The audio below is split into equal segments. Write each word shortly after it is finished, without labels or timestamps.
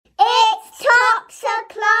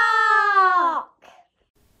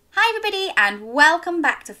and welcome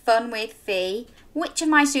back to Fun with Fee. Which of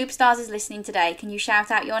my superstars is listening today? Can you shout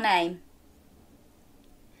out your name?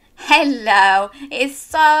 Hello, it's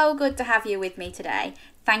so good to have you with me today.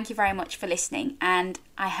 Thank you very much for listening, and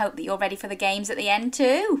I hope that you're ready for the games at the end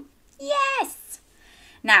too. Yes!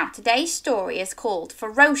 Now, today's story is called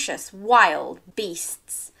Ferocious Wild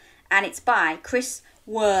Beasts, and it's by Chris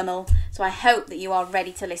Wormel, so I hope that you are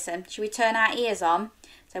ready to listen. Should we turn our ears on?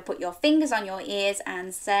 So put your fingers on your ears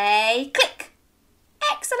and say click.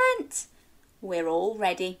 Excellent. We're all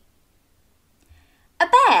ready. A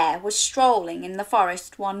bear was strolling in the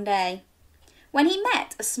forest one day when he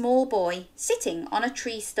met a small boy sitting on a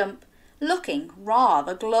tree stump, looking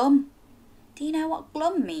rather glum. Do you know what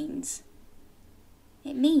glum means?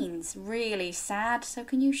 It means really sad, so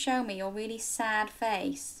can you show me your really sad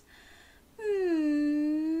face?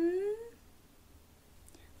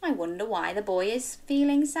 I wonder why the boy is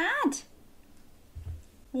feeling sad.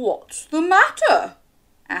 What's the matter?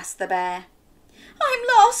 Asked the bear. I'm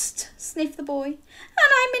lost, sniffed the boy, and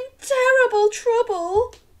I'm in terrible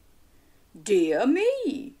trouble. Dear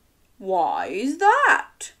me, why is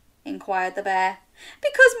that? Inquired the bear.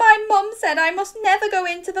 Because my mum said I must never go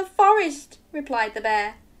into the forest, replied the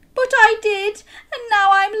bear. But I did, and now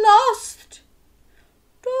I'm lost.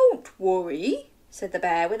 Don't worry, said the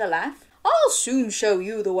bear with a laugh. I'll soon show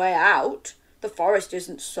you the way out. The forest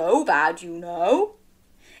isn't so bad, you know.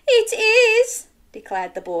 It is,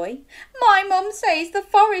 declared the boy. My mum says the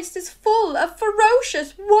forest is full of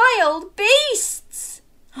ferocious wild beasts.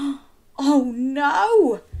 Oh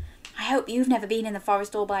no! I hope you've never been in the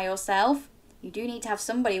forest all by yourself. You do need to have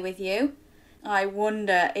somebody with you. I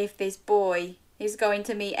wonder if this boy is going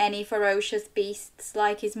to meet any ferocious beasts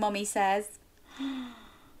like his mummy says.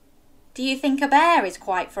 Do you think a bear is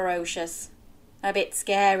quite ferocious? A bit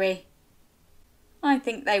scary? I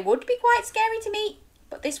think they would be quite scary to meet,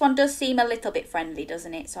 but this one does seem a little bit friendly,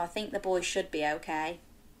 doesn't it? So I think the boy should be okay.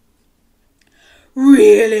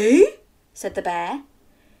 Really? Said the bear.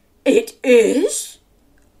 It is?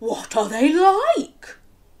 What are they like?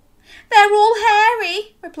 They're all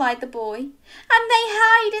hairy, replied the boy, and they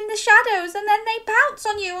hide in the shadows and then they pounce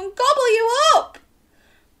on you and gobble you up.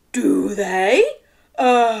 Do they?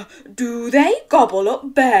 Do they gobble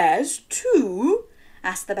up bears too?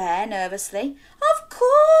 Asked the bear nervously. Of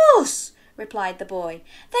course, replied the boy.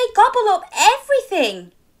 They gobble up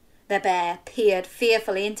everything. The bear peered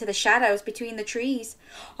fearfully into the shadows between the trees.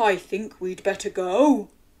 I think we'd better go,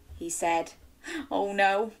 he said. Oh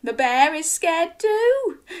no, the bear is scared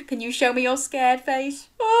too. Can you show me your scared face?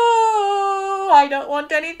 Oh, I don't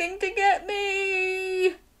want anything to get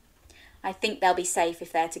me. I think they'll be safe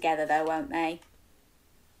if they're together though, won't they?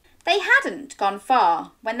 They hadn't gone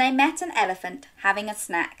far when they met an elephant having a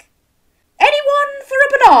snack. Anyone for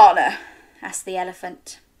a banana? Asked the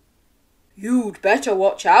elephant. You'd better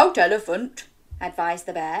watch out, elephant, advised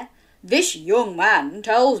the bear. This young man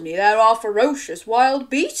tells me there are ferocious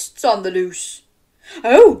wild beasts on the loose.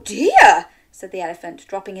 Oh dear, said the elephant,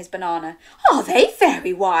 dropping his banana. Are they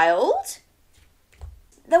very wild?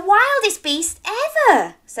 The wildest beasts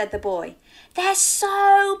ever, said the boy. They're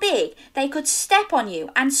so big they could step on you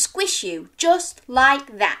and squish you just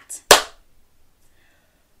like that.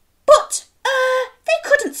 But, they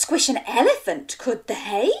couldn't squish an elephant, could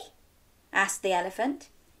they? Asked the elephant.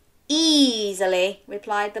 Easily,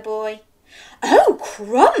 replied the boy. Oh,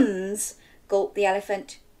 crumbs, gulped the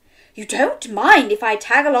elephant. You don't mind if I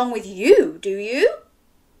tag along with you, do you?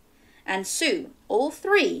 And soon all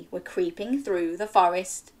three were creeping through the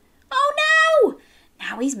forest. Oh no!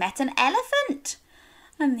 Now he's met an elephant.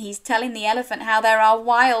 And he's telling the elephant how there are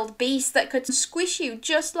wild beasts that could squish you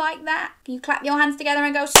just like that. Can you clap your hands together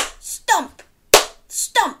and go stomp,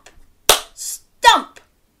 stomp, stomp?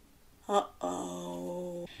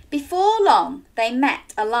 Uh-oh. Before long, they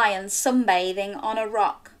met a lion sunbathing on a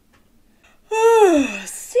rock.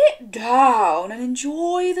 Sit down and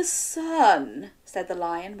enjoy the sun, said the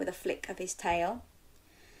lion with a flick of his tail.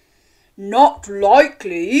 Not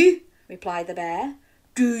likely, replied the bear.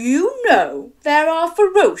 Do you know there are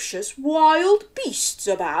ferocious wild beasts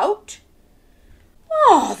about?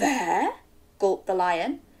 Are there? Gulped the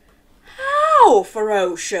lion. How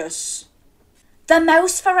ferocious? The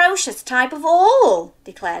most ferocious type of all,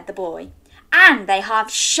 declared the boy. And they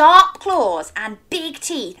have sharp claws and big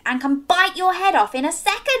teeth and can bite your head off in a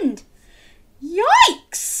second.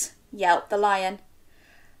 Yikes, yelped the lion.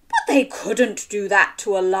 But they couldn't do that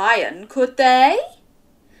to a lion, could they?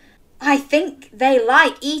 I think they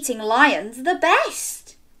like eating lions the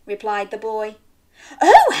best, replied the boy.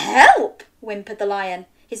 Oh, help, whimpered the lion,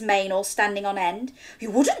 his mane all standing on end.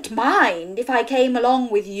 You wouldn't mind if I came along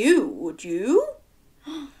with you, would you?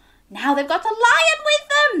 Now they've got a lion with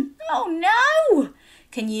them. Oh no!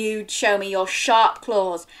 Can you show me your sharp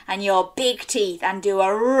claws and your big teeth and do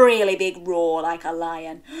a really big roar like a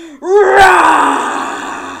lion? Roar!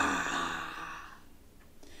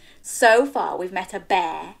 So far we've met a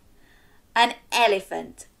bear, an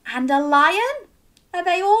elephant and a lion. Are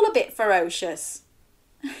they all a bit ferocious?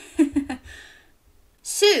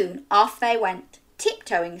 Soon off they went,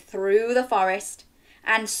 tiptoeing through the forest,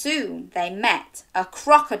 and soon they met a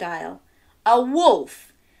crocodile, a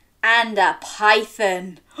wolf, and a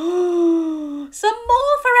python. Some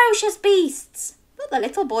more ferocious beasts. But the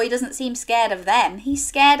little boy doesn't seem scared of them. He's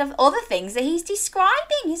scared of other things that he's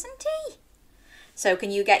describing, isn't he? So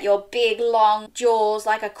can you get your big long jaws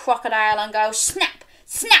like a crocodile and go snap,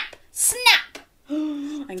 snap, snap?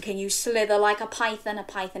 And can you slither like a python? A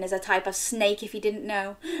python is a type of snake if you didn't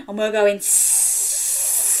know. And we're going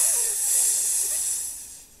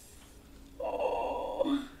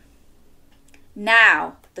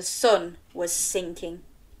Now the sun was sinking.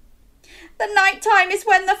 The night time is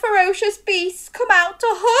when the ferocious beasts come out to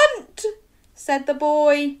hunt, said the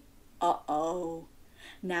boy. Uh-oh.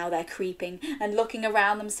 Now they're creeping and looking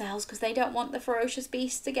around themselves because they don't want the ferocious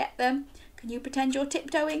beasts to get them. Can you pretend you're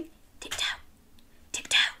tiptoeing? Tiptoe,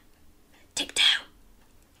 tiptoe, tiptoe.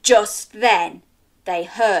 Just then they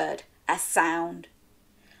heard a sound.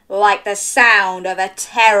 Like the sound of a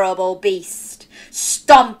terrible beast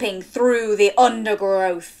stomping through the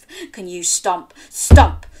undergrowth. Can you stomp,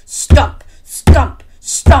 stomp, stomp, stomp,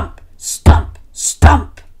 stomp, stomp,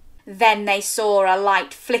 stomp? Then they saw a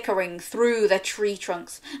light flickering through the tree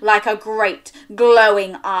trunks like a great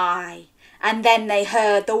glowing eye. And then they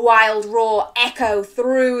heard the wild roar echo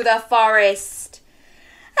through the forest.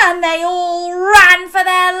 And they all ran for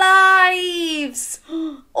their lives.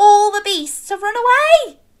 All the beasts have run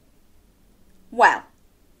away. Well,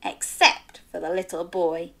 except for the little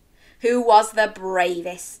boy, who was the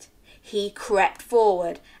bravest. He crept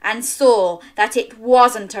forward and saw that it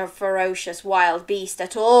wasn't a ferocious wild beast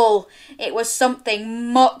at all. It was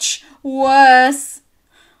something much worse.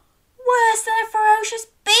 Worse than a ferocious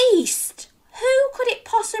beast? Who could it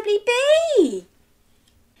possibly be?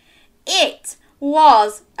 It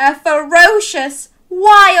was a ferocious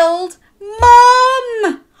wild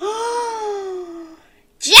mum.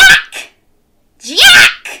 Jack!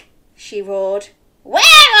 Jack! She roared. Where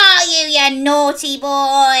are you, you naughty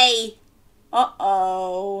boy?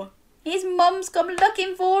 Uh-oh. His mum's come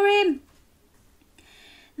looking for him.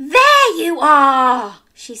 There you are,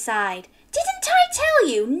 she sighed. Didn't I tell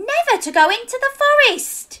you never to go into the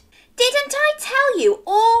forest? Didn't I tell you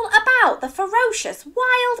all about the ferocious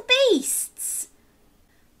wild beasts?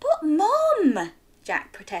 But Mum,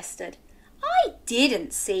 Jack protested, I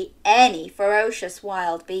didn't see any ferocious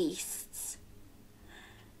wild beasts.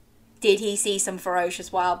 Did he see some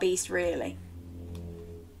ferocious wild beasts, really?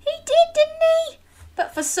 He did, didn't he?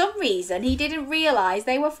 But for some reason he didn't realise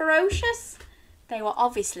they were ferocious. They were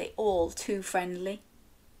obviously all too friendly.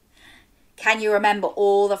 Can you remember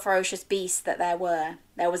all the ferocious beasts that there were?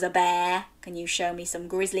 There was a bear. Can you show me some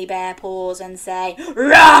grizzly bear paws and say,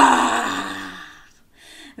 Rah!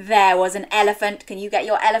 There was an elephant. Can you get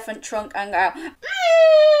your elephant trunk and go,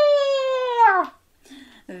 Rah!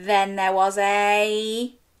 Then there was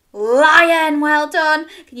a lion. Well done.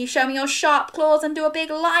 Can you show me your sharp claws and do a big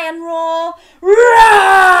lion roar?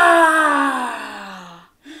 Rah!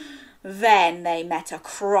 Then they met a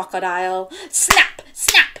crocodile. Snap,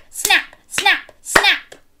 snap, snap, snap,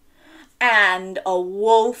 snap. And a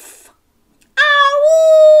wolf. Ow!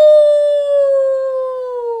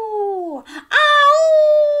 Ow!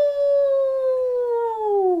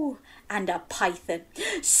 And a python.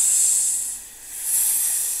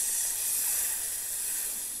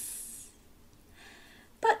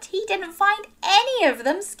 But he didn't find any of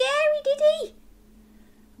them scary, did he?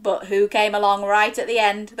 But who came along right at the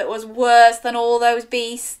end that was worse than all those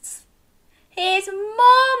beasts? His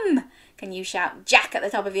mum! Can you shout Jack at the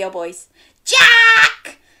top of your voice?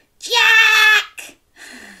 Jack! Jack!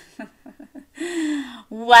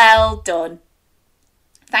 Well done.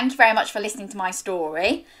 Thank you very much for listening to my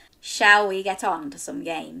story. Shall we get on to some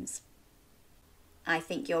games? I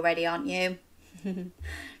think you're ready, aren't you?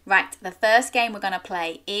 Right, the first game we're going to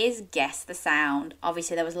play is Guess the Sound.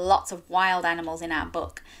 Obviously there was lots of wild animals in our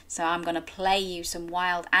book, so I'm going to play you some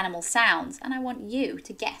wild animal sounds and I want you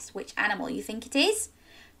to guess which animal you think it is.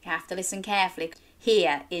 You have to listen carefully.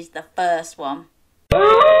 Here is the first one.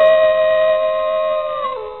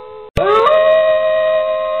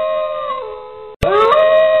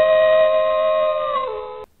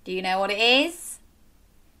 Do you know what it is?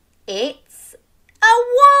 It's a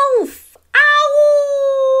wolf! Ow!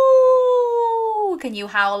 Can Can you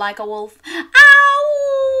howl like a wolf? Ow!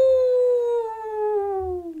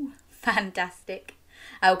 Fantastic.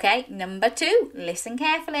 Okay, number 2. Listen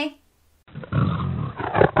carefully.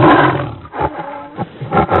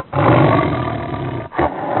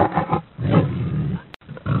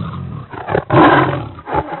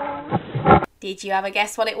 Did you ever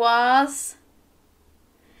guess what it was?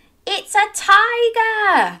 It's a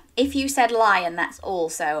tiger! If you said lion, that's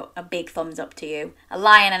also a big thumbs up to you. A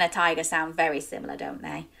lion and a tiger sound very similar, don't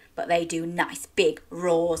they? But they do nice big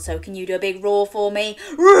roars. So can you do a big roar for me?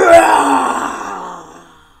 Roar!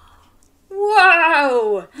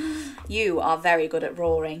 Whoa! You are very good at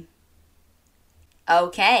roaring.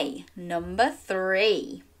 Okay, number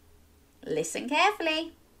 3. Listen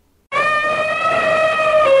carefully.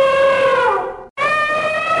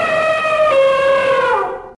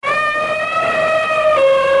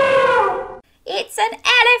 It's an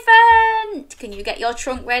elephant! Can you get your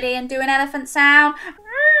trunk ready and do an elephant sound?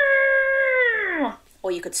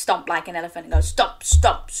 Or you could stomp like an elephant and go stomp,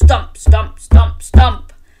 stomp, stomp, stomp, stomp,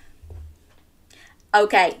 stomp.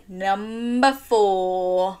 Okay, number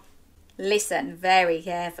 4. Listen very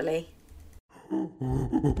carefully.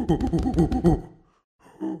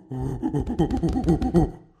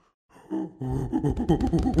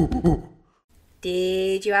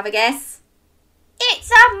 Did you have a guess?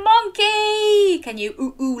 It's a monkey! Can you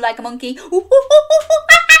ooh ooh like a monkey? Ooh, ooh, ooh,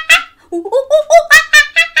 ooh, ooh, ooh, ooh.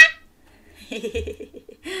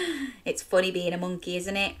 It's funny being a monkey,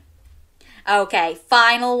 isn't it? Okay,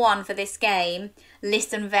 final one for this game.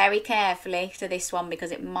 Listen very carefully to this one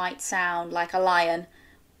because it might sound like a lion,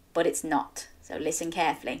 but it's not. So listen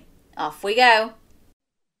carefully. Off we go.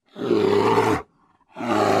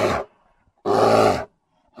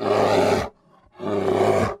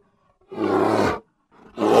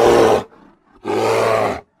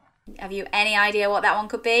 Have you any idea what that one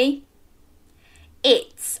could be?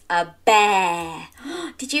 It's a bear.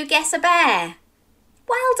 Did you guess a bear?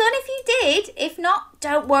 Well done if you did. If not,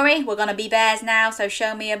 don't worry. We're going to be bears now, so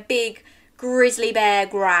show me a big grizzly bear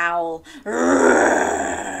growl.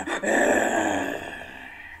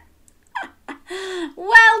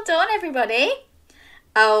 Well done, everybody.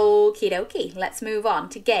 Okie dokie. Let's move on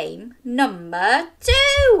to game number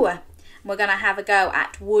 2. We're going to have a go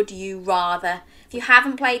at Would You Rather. If you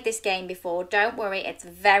haven't played this game before, don't worry, it's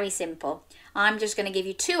very simple. I'm just going to give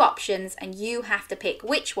you 2 options and you have to pick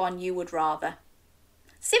which one you would rather.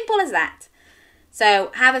 Simple as that.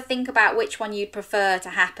 So have a think about which one you'd prefer to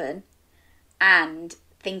happen and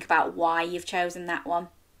think about why you've chosen that one.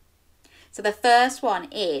 So the first one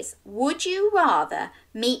is, would you rather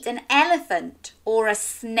meet an elephant or a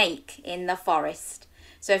snake in the forest?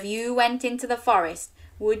 So if you went into the forest,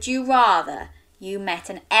 would you rather you met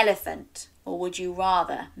an elephant or would you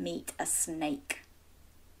rather meet a snake?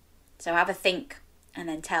 So have a think and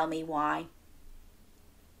then tell me why.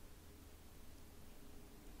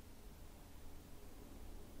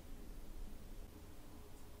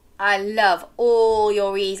 I love all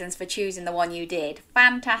your reasons for choosing the one you did.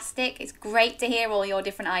 Fantastic. It's great to hear all your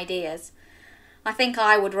different ideas. I think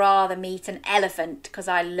I would rather meet an elephant because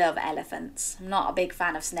I love elephants. I'm not a big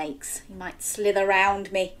fan of snakes. He might slither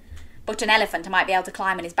around me. But an elephant, I might be able to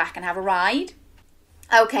climb on his back and have a ride.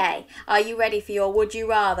 Okay, are you ready for your Would You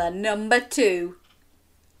Rather number 2?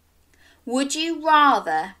 Would you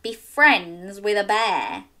rather be friends with a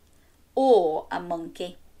bear or a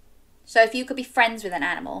monkey? So if you could be friends with an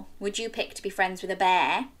animal, would you pick to be friends with a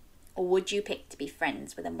bear or would you pick to be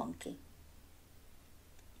friends with a monkey?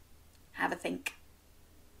 Have a think.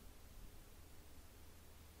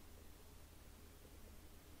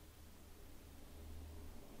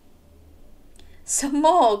 Some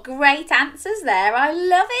more great answers there. I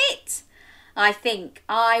love it. I think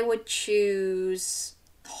I would choose...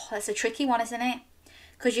 Oh, that's a tricky one, isn't it?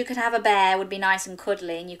 Because you could have a bear, would be nice and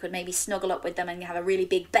cuddly, and you could maybe snuggle up with them and have a really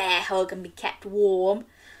big bear hug and be kept warm.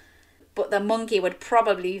 But the monkey would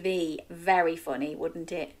probably be very funny,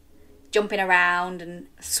 wouldn't it? Jumping around and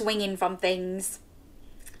swinging from things.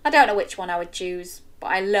 I don't know which one I would choose, but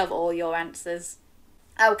I love all your answers.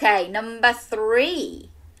 Okay, number 3.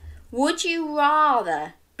 Would you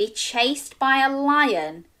rather be chased by a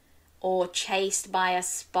lion or chased by a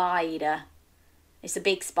spider? It's a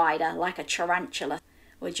big spider, like a tarantula.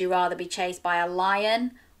 Would you rather be chased by a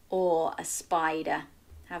lion or a spider?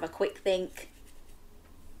 Have a quick think.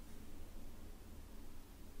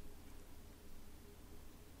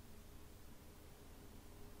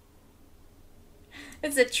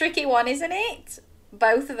 It's a tricky one, isn't it?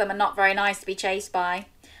 Both of them are not very nice to be chased by.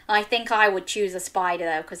 I think I would choose a spider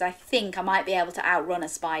though, because I think I might be able to outrun a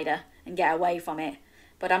spider and get away from it.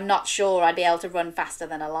 But I'm not sure I'd be able to run faster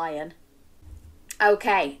than a lion.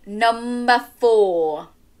 Okay, number 4.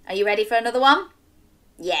 Are you ready for another one?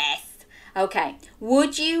 Yes. Okay.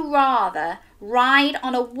 Would you rather ride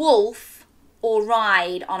on a wolf or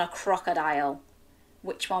ride on a crocodile?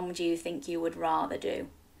 Which one would you think you would rather do?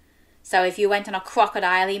 So if you went on a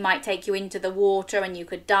crocodile, he might take you into the water and you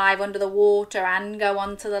could dive under the water and go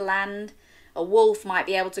onto the land. A wolf might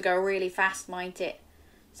be able to go really fast, might it?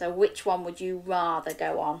 So which one would you rather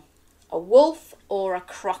go on? A wolf or a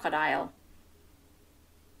crocodile?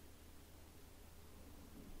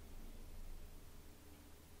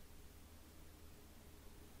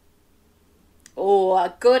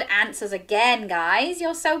 Oh, good answers again, guys.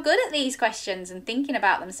 You're so good at these questions and thinking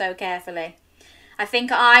about them so carefully. I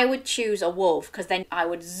think I would choose a wolf because then I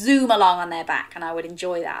would zoom along on their back and I would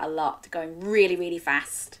enjoy that a lot, going really, really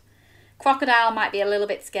fast. Crocodile might be a little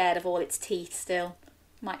bit scared of all its teeth still.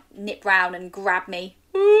 Might nip round and grab me.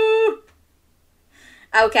 Ooh.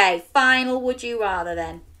 Okay, final would you rather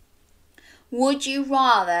then. Would you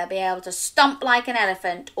rather be able to stomp like an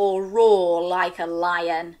elephant or roar like a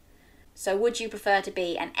lion? So would you prefer to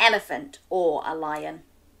be an elephant or a lion?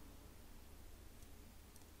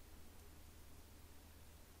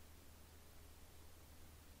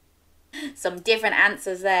 Some different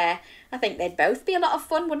answers there. I think they'd both be a lot of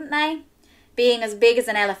fun, wouldn't they? Being as big as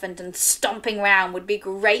an elephant and stomping round would be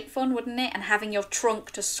great fun, wouldn't it? And having your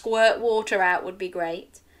trunk to squirt water out would be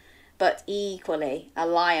great. But equally, a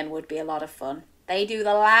lion would be a lot of fun. They do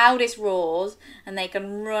the loudest roars and they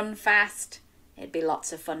can run fast. It'd be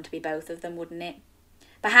lots of fun to be both of them, wouldn't it?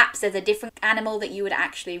 Perhaps there's a different animal that you would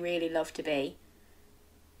actually really love to be.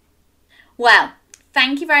 Well,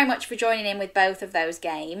 thank you very much for joining in with both of those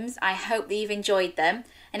games. I hope that you've enjoyed them.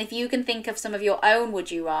 And if you can think of some of your own would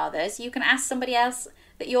you rathers, you can ask somebody else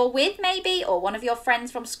that you're with maybe, or one of your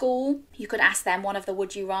friends from school. You could ask them one of the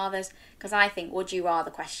would you rathers, because I think would you rather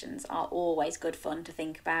questions are always good fun to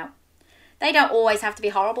think about. They don't always have to be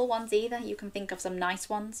horrible ones either. You can think of some nice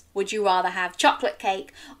ones. Would you rather have chocolate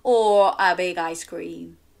cake or a big ice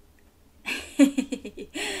cream?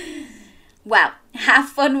 Well, have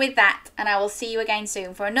fun with that, and I will see you again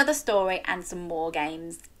soon for another story and some more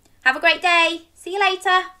games. Have a great day. See you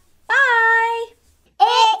later. Bye.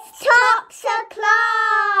 It's Tops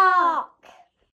o'clock.